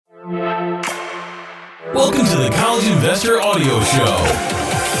Welcome to the College Investor Audio Show,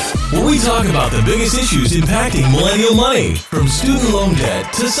 where we talk about the biggest issues impacting millennial money, from student loan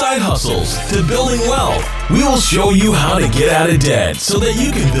debt to side hustles to building wealth. We will show you how to get out of debt so that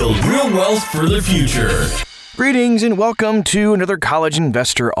you can build real wealth for the future. Greetings and welcome to another College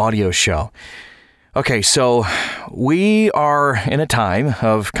Investor Audio Show. Okay, so we are in a time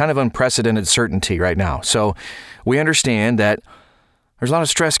of kind of unprecedented certainty right now. So we understand that there's a lot of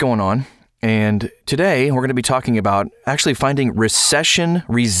stress going on. And today we're going to be talking about actually finding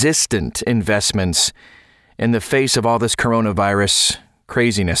recession-resistant investments in the face of all this coronavirus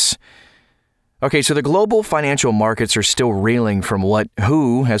craziness. Okay, so the global financial markets are still reeling from what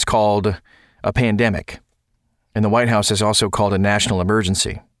WHO has called a pandemic. And the White House has also called a national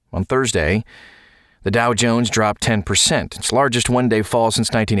emergency. On Thursday, the Dow Jones dropped 10%, its largest one-day fall since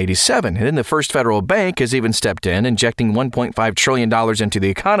 1987. And then the First Federal Bank has even stepped in, injecting $1.5 trillion into the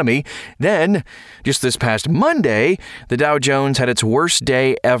economy. Then, just this past Monday, the Dow Jones had its worst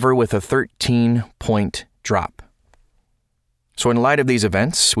day ever with a 13-point drop. So in light of these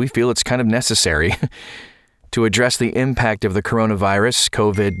events, we feel it's kind of necessary to address the impact of the coronavirus,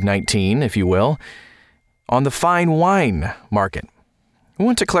 COVID-19, if you will, on the fine wine market. We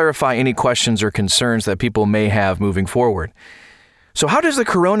want to clarify any questions or concerns that people may have moving forward. So how does the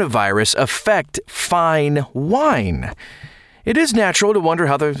coronavirus affect fine wine? It is natural to wonder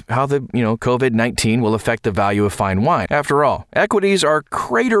how the COVID-19 will affect the value of fine wine. After all, equities are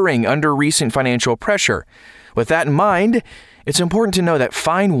cratering under recent financial pressure. With that in mind, it's important to know that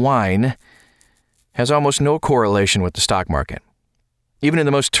fine wine has almost no correlation with the stock market. Even in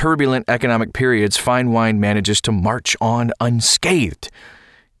the most turbulent economic periods, fine wine manages to march on unscathed.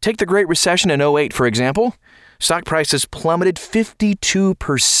 Take the Great Recession in 2008, for example. Stock prices plummeted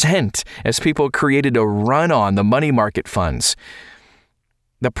 52% as people created a run on the money market funds.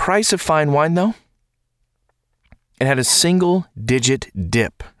 The price of fine wine, though, it had a single-digit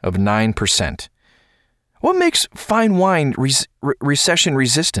dip of 9%. What makes fine wine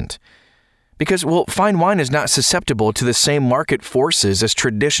recession-resistant? Because, fine wine is not susceptible to the same market forces as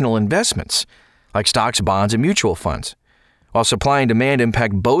traditional investments, like stocks, bonds, and mutual funds. While supply and demand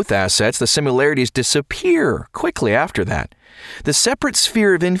impact both assets, the similarities disappear quickly after that. The separate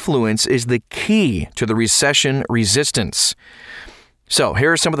sphere of influence is the key to the recession resistance. So,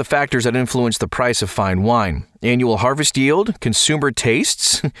 here are some of the factors that influence the price of fine wine: annual harvest yield, consumer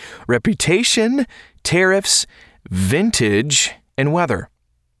tastes, reputation, tariffs, vintage, and weather.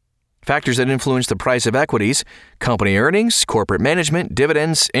 Factors that influence the price of equities: company earnings, corporate management,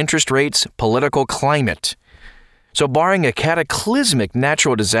 dividends, interest rates, political climate. So barring a cataclysmic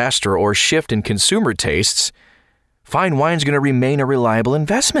natural disaster or shift in consumer tastes, fine wine is going to remain a reliable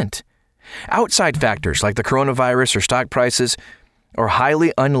investment. Outside factors like the coronavirus or stock prices are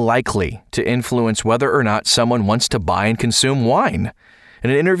highly unlikely to influence whether or not someone wants to buy and consume wine. In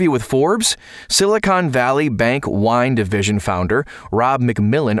an interview with Forbes, Silicon Valley Bank Wine Division founder Rob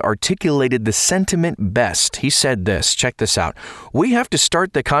McMillan articulated the sentiment best. He said this, check this out: "We have to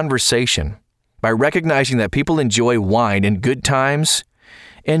start the conversation by recognizing that people enjoy wine in good times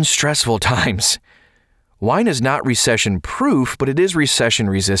and stressful times. Wine is not recession-proof, but it is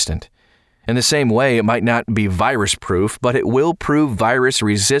recession-resistant. In the same way, it might not be virus-proof, but it will prove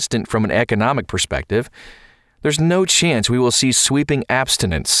virus-resistant from an economic perspective. There's no chance we will see sweeping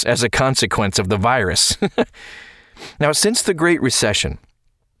abstinence as a consequence of the virus." Now, since the Great Recession,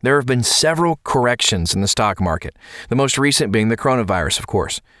 there have been several corrections in the stock market, the most recent being the coronavirus, of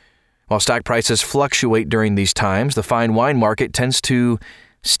course. While stock prices fluctuate during these times, the fine wine market tends to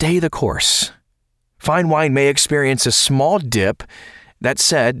stay the course. Fine wine may experience a small dip. That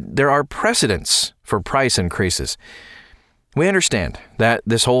said, there are precedents for price increases. We understand that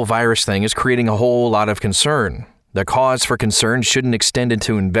this whole virus thing is creating a whole lot of concern. The cause for concern shouldn't extend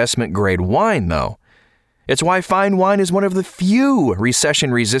into investment-grade wine, though. It's why fine wine is one of the few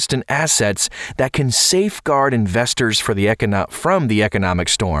recession-resistant assets that can safeguard investors from the economic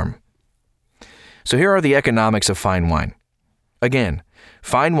storm. So here are the economics of fine wine. Again,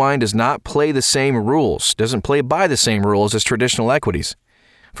 fine wine does not play the same rules, doesn't play by the same rules as traditional equities.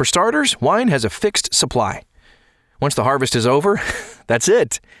 For starters, wine has a fixed supply. Once the harvest is over, that's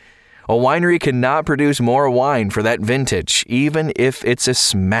it. A winery cannot produce more wine for that vintage, even if it's a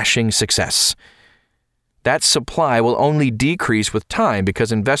smashing success. That supply will only decrease with time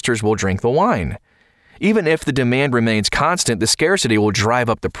because investors will drink the wine. Even if the demand remains constant, the scarcity will drive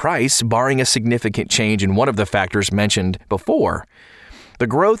up the price, barring a significant change in one of the factors mentioned before. The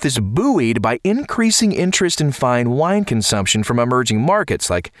growth is buoyed by increasing interest in fine wine consumption from emerging markets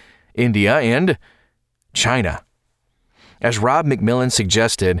like India and China. As Rob McMillan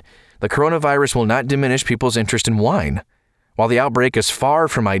suggested, The coronavirus will not diminish people's interest in wine. While the outbreak is far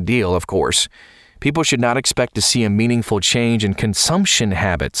from ideal, of course, people should not expect to see a meaningful change in consumption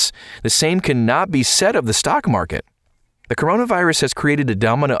habits. The same cannot be said of the stock market. The coronavirus has created a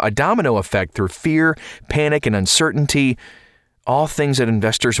domino effect through fear, panic, and uncertainty, all things that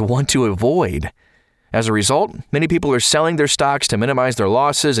investors want to avoid. As a result, many people are selling their stocks to minimize their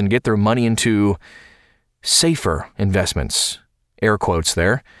losses and get their money into safer investments. Air quotes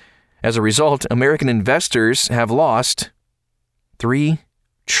there. As a result, American investors have lost $3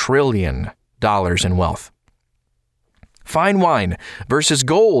 trillion in wealth. Fine wine versus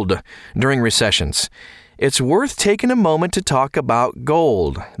gold during recessions. It's worth taking a moment to talk about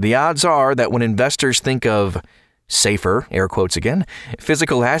gold. The odds are that when investors think of safer, air quotes again,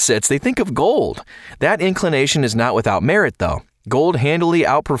 physical assets, they think of gold. That inclination is not without merit, though. Gold handily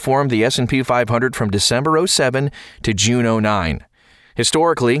outperformed the S&P 500 from December 07 to June 09.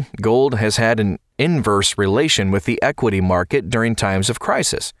 Historically, gold has had an inverse relation with the equity market during times of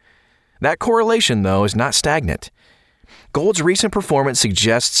crisis. That correlation, though, is not stagnant. Gold's recent performance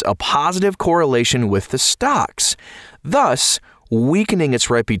suggests a positive correlation with the stocks, thus weakening its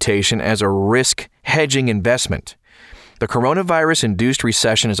reputation as a risk hedging investment. The coronavirus-induced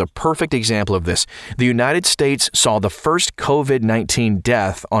recession is a perfect example of this. The United States saw the first COVID-19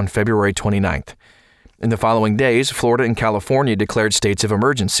 death on February 29th. In the following days, Florida and California declared states of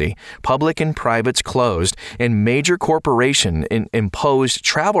emergency. Public and privates closed, and major corporations imposed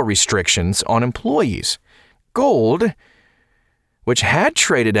travel restrictions on employees. Gold, which had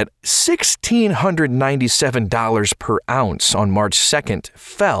traded at $1,697 per ounce on March 2nd,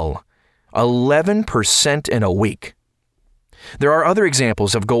 fell 11% in a week. There are other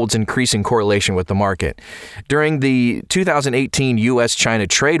examples of gold's increasing correlation with the market. During the 2018 U.S.-China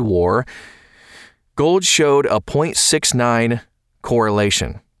trade war, gold showed a 0.69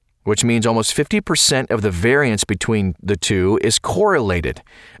 correlation, which means almost 50% of the variance between the two is correlated.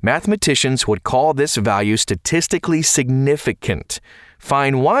 Mathematicians would call this value statistically significant.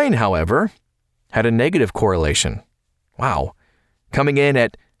 Fine wine, however, had a negative correlation. Wow, coming in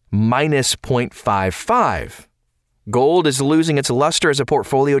at minus 0.55. Gold is losing its luster as a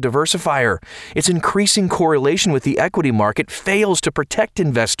portfolio diversifier. Its increasing correlation with the equity market fails to protect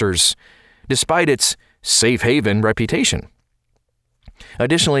investors, despite its safe haven reputation.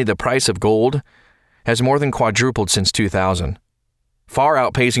 Additionally, the price of gold has more than quadrupled since 2000, far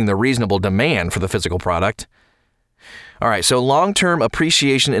outpacing the reasonable demand for the physical product. All right, so long-term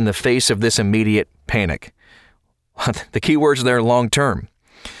appreciation in the face of this immediate panic. The key words there, long-term.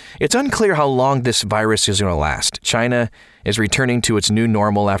 It's unclear how long this virus is going to last. China is returning to its new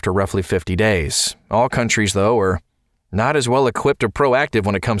normal after roughly 50 days. All countries, though, are not as well equipped or proactive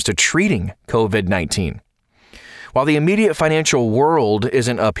when it comes to treating COVID-19. While the immediate financial world is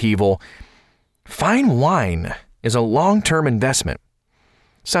in upheaval, fine wine is a long-term investment.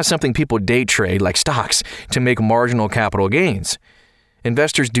 It's not something people day trade like stocks to make marginal capital gains.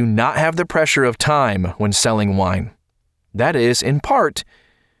 Investors do not have the pressure of time when selling wine. That is, in part,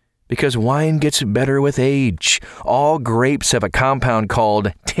 because wine gets better with age. All grapes have a compound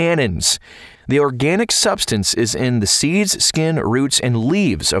called tannins. The organic substance is in the seeds, skin, roots, and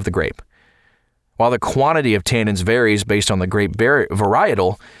leaves of the grape. While the quantity of tannins varies based on the grape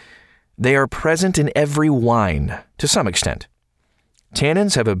varietal, they are present in every wine to some extent.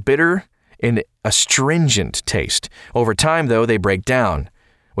 Tannins have a bitter and astringent taste. Over time, though, they break down,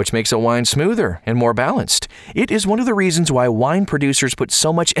 which makes a wine smoother and more balanced. It is one of the reasons why wine producers put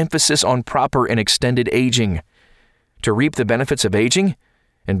so much emphasis on proper and extended aging. To reap the benefits of aging,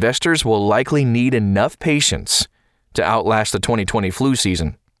 investors will likely need enough patience to outlast the 2020 flu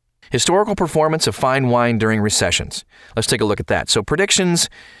season. Historical performance of fine wine during recessions. Let's take a look at that. So predictions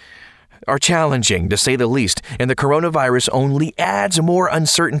are challenging, to say the least, and the coronavirus only adds more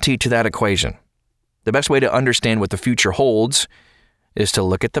uncertainty to that equation. The best way to understand what the future holds is to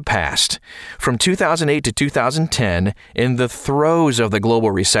look at the past. From 2008 to 2010, in the throes of the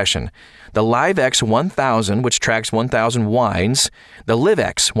global recession, the LiveX 1000, which tracks 1,000 wines, the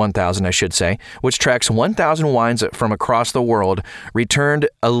LiveX 1000, I should say, which tracks 1,000 wines from across the world, returned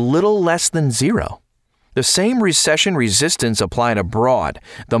a little less than zero. The same recession resistance applied abroad.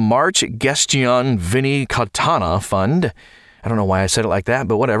 The March Gestion Vinicatana Fund, I don't know why I said it like that,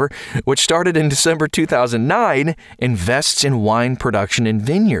 but whatever, which started in December 2009, invests in wine production in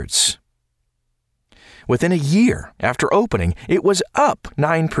vineyards. Within a year after opening, it was up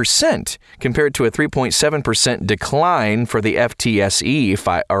 9% compared to a 3.7% decline for the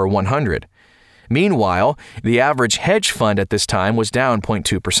FTSE 100. Meanwhile, the average hedge fund at this time was down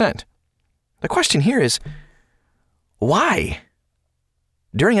 0.2%. The question here is, why?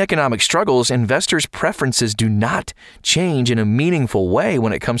 During economic struggles, investors' preferences do not change in a meaningful way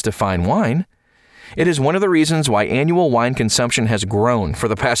when it comes to fine wine. It is one of the reasons why annual wine consumption has grown for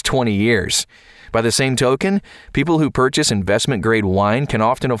the past 20 years. By the same token, people who purchase investment-grade wine can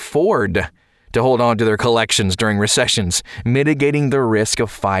often afford to hold on to their collections during recessions, mitigating the risk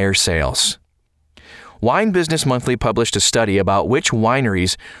of fire sales. Wine Business Monthly published a study about which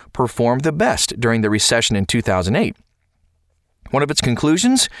wineries performed the best during the recession in 2008. One of its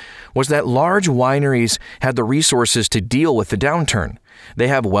conclusions was that large wineries had the resources to deal with the downturn. They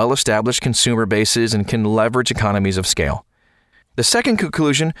have well-established consumer bases and can leverage economies of scale. The second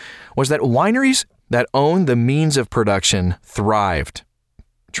conclusion was that wineries that own the means of production thrived.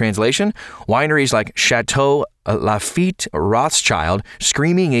 Translation, wineries like Chateau Lafite, Rothschild,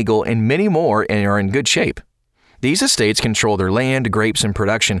 Screaming Eagle, and many more are in good shape. These estates control their land, grapes, and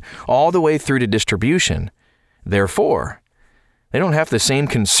production all the way through to distribution. Therefore, they don't have the same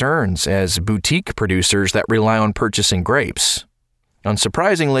concerns as boutique producers that rely on purchasing grapes.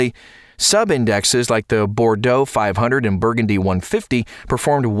 Unsurprisingly, sub-indexes like the Bordeaux 500 and Burgundy 150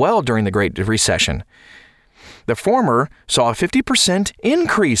 performed well during the Great Recession. The former saw a 50%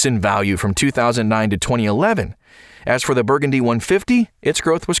 increase in value from 2009 to 2011. As for the Burgundy 150, its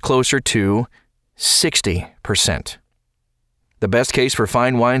growth was closer to 60%. The best case for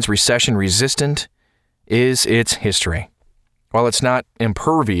fine wines recession-resistant is its history. While it's not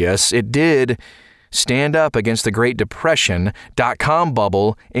impervious, it did stand up against the Great Depression, dot-com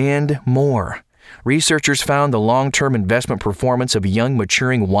bubble, and more. Researchers found the long-term investment performance of young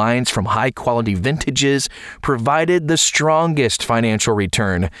maturing wines from high-quality vintages provided the strongest financial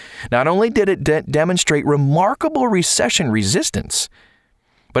return. Not only did it demonstrate remarkable recession resistance,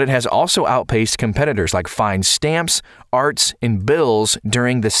 but it has also outpaced competitors like fine stamps, arts, and bills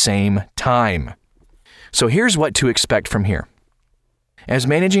during the same time. So here's what to expect from here. As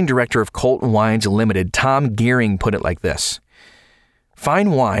managing director of Colt Wines Limited, Tom Gearing put it like this: fine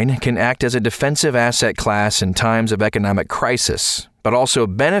wine can act as a defensive asset class in times of economic crisis, but also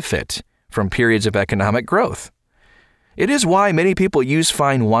benefit from periods of economic growth. It is why many people use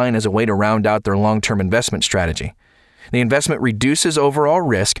fine wine as a way to round out their long-term investment strategy. The investment reduces overall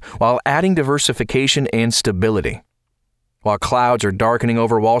risk while adding diversification and stability. While clouds are darkening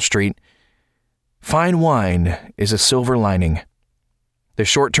over Wall Street, fine wine is a silver lining. The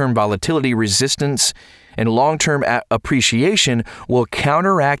short-term volatility resistance and long-term appreciation will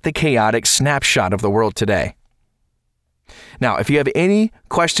counteract the chaotic snapshot of the world today. Now, if you have any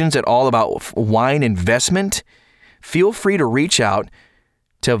questions at all about wine investment, feel free to reach out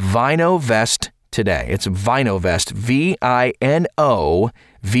to Vinovest today. It's Vinovest,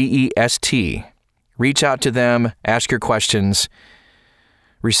 Vinovest. Reach out to them, ask your questions.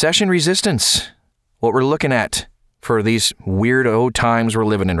 Recession resistance, what we're looking at for these weirdo times we're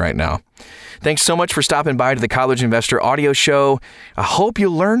living in right now. Thanks so much for stopping by to the College Investor Audio Show. I hope you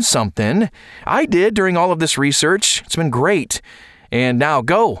learned something. I did during all of this research. It's been great. And now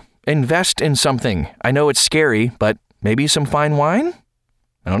go invest in something. I know it's scary, but maybe some fine wine?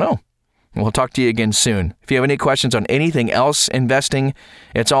 I don't know. We'll talk to you again soon. If you have any questions on anything else investing,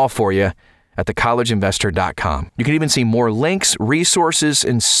 it's all for you at thecollegeinvestor.com. You can even see more links, resources,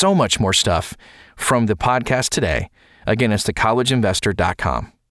 and so much more stuff from the podcast today. Again, it's thecollegeinvestor.com.